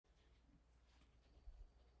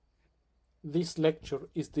This lecture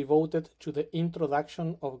is devoted to the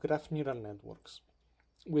introduction of graph neural networks.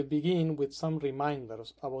 We'll begin with some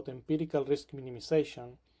reminders about empirical risk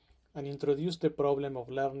minimization and introduce the problem of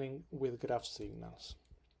learning with graph signals.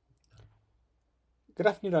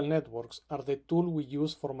 Graph neural networks are the tool we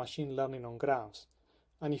use for machine learning on graphs,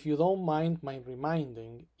 and if you don't mind my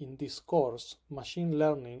reminding, in this course, machine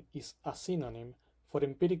learning is a synonym for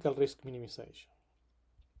empirical risk minimization.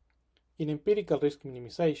 In empirical risk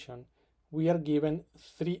minimization, we are given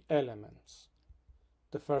three elements.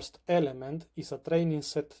 The first element is a training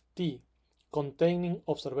set T containing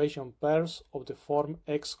observation pairs of the form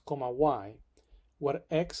x, y, where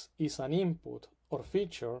x is an input or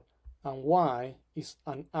feature and y is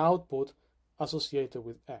an output associated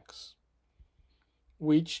with x,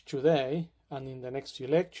 which today and in the next few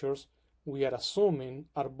lectures we are assuming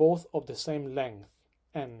are both of the same length,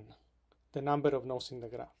 n, the number of nodes in the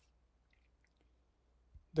graph.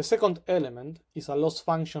 The second element is a loss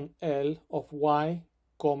function L of y,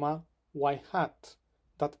 y hat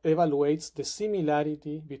that evaluates the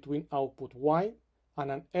similarity between output y and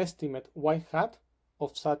an estimate y hat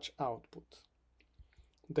of such output.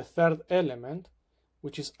 The third element,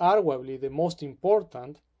 which is arguably the most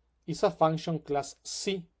important, is a function class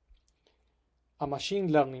C. A machine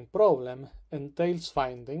learning problem entails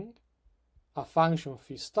finding a function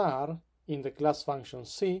phi star in the class function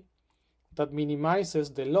C that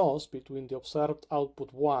minimizes the loss between the observed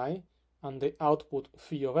output y and the output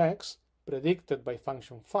phi of x predicted by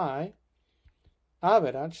function phi,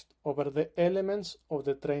 averaged over the elements of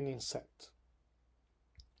the training set.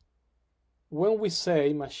 When we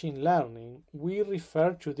say machine learning, we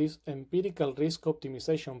refer to this empirical risk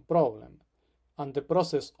optimization problem, and the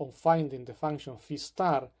process of finding the function phi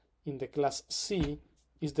star in the class C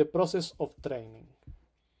is the process of training.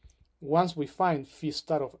 Once we find phi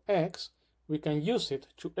star of x, we can use it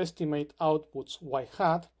to estimate outputs y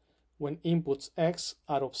hat when inputs x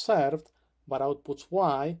are observed but outputs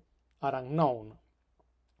y are unknown.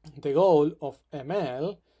 The goal of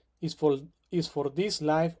ML is for these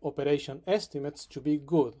live operation estimates to be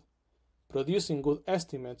good. Producing good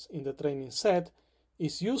estimates in the training set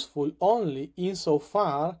is useful only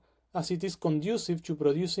insofar as it is conducive to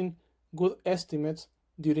producing good estimates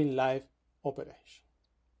during live operation.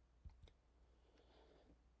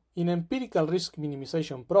 In empirical risk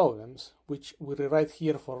minimization problems, which we rewrite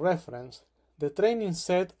here for reference, the training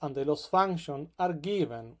set and the loss function are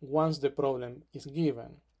given once the problem is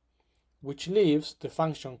given, which leaves the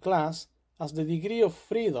function class as the degree of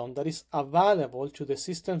freedom that is available to the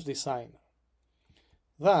system's designer.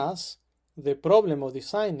 Thus, the problem of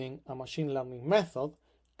designing a machine learning method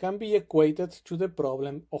can be equated to the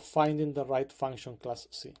problem of finding the right function class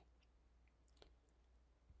C.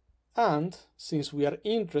 And since we are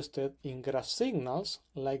interested in graph signals,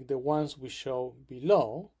 like the ones we show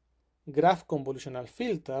below, graph convolutional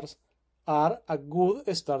filters are a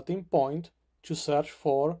good starting point to search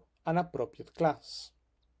for an appropriate class.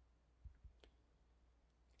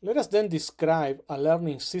 Let us then describe a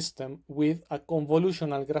learning system with a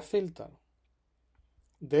convolutional graph filter.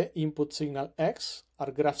 The input signal x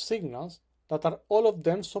are graph signals that are all of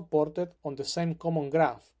them supported on the same common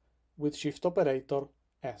graph with shift operator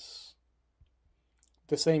S.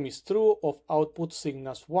 The same is true of output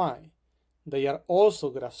signals y. They are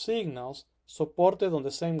also graph signals supported on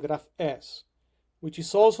the same graph S, which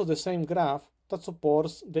is also the same graph that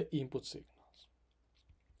supports the input signals.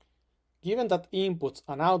 Given that inputs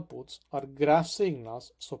and outputs are graph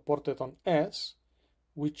signals supported on S,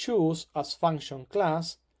 we choose as function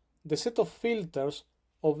class the set of filters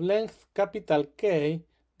of length capital K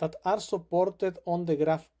that are supported on the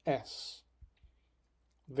graph S.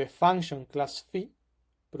 The function class phi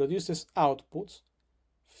produces outputs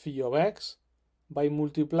phi of x by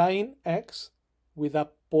multiplying x with a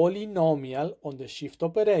polynomial on the shift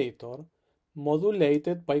operator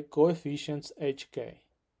modulated by coefficients hk.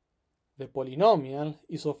 The polynomial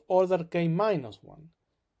is of order k minus 1,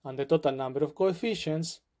 and the total number of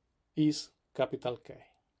coefficients is capital K.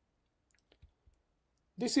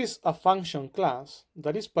 This is a function class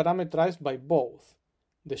that is parameterized by both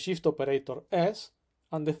the shift operator S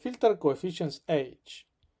and the filter coefficients h.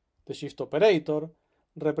 The shift operator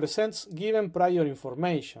represents given prior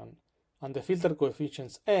information, and the filter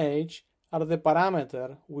coefficients h are the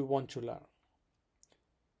parameter we want to learn.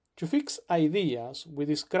 To fix ideas, we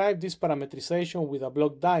describe this parametrization with a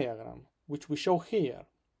block diagram, which we show here.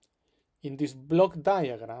 In this block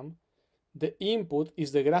diagram, the input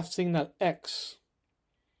is the graph signal x,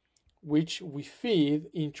 which we feed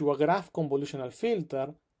into a graph convolutional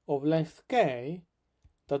filter of length k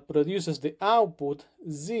that produces the output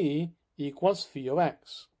z equals phi of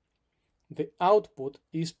x. the output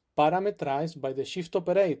is parametrized by the shift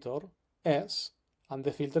operator S and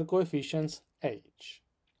the filter coefficients H.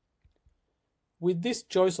 With this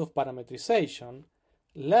choice of parametrization,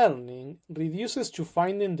 learning reduces to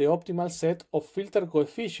finding the optimal set of filter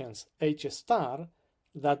coefficients H star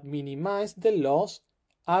that minimize the loss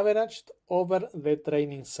averaged over the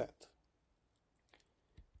training set.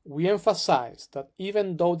 We emphasize that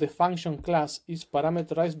even though the function class is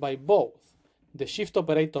parameterized by both the shift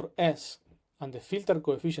operator S and the filter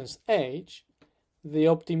coefficients H, the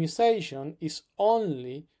optimization is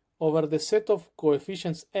only over the set of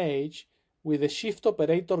coefficients H with the shift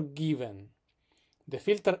operator given. The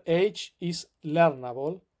filter H is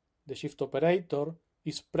learnable, the shift operator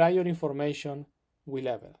is prior information we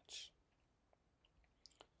leverage.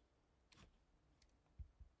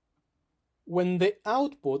 When the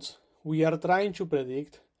outputs we are trying to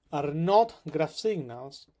predict are not graph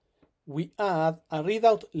signals, we add a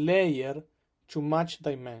readout layer to match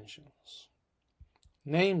dimensions.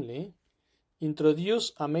 Namely,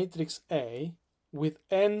 introduce a matrix A with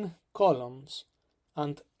n columns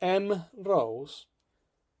and m rows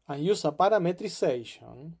and use a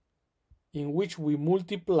parametrization in which we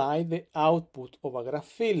multiply the output of a graph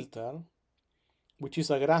filter, which is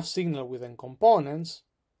a graph signal with n components,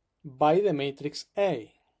 by the matrix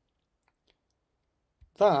A.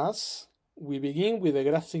 Thus, we begin with the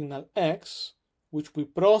graph signal X, which we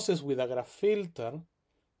process with a graph filter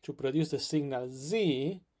to produce the signal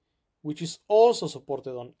Z, which is also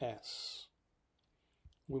supported on S.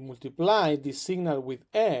 We multiply this signal with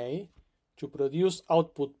A to produce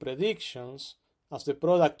output predictions as the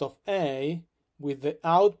product of A with the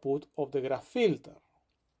output of the graph filter.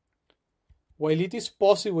 While it is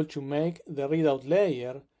possible to make the readout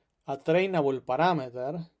layer a trainable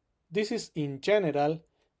parameter, this is in general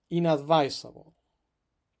inadvisable.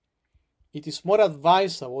 It is more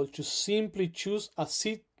advisable to simply choose a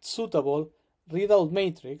suitable readout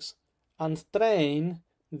matrix and train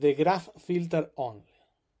the graph filter only.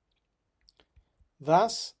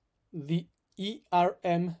 Thus, the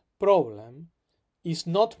ERM problem is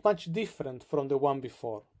not much different from the one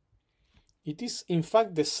before. It is in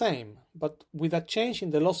fact the same, but with a change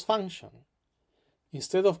in the loss function.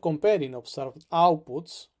 Instead of comparing observed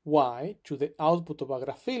outputs, Y, to the output of a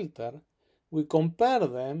graph filter, we compare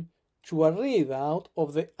them to a readout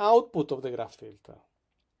of the output of the graph filter.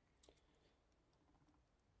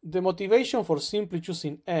 The motivation for simply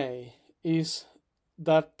choosing A is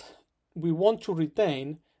that we want to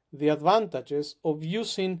retain the advantages of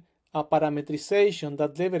using a parametrization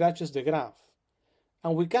that leverages the graph,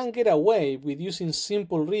 and we can get away with using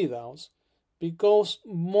simple readouts because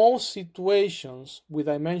most situations with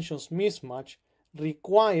dimensions mismatch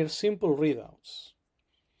require simple readouts.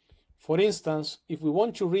 For instance, if we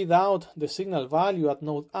want to read out the signal value at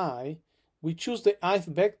node I, we choose the ith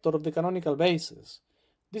vector of the canonical basis.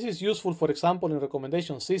 This is useful, for example, in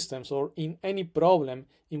recommendation systems or in any problem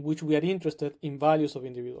in which we are interested in values of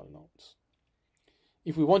individual nodes.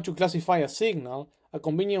 If we want to classify a signal, a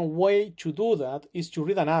convenient way to do that is to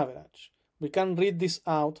read an average. We can read this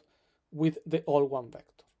out with the all one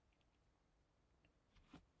vector.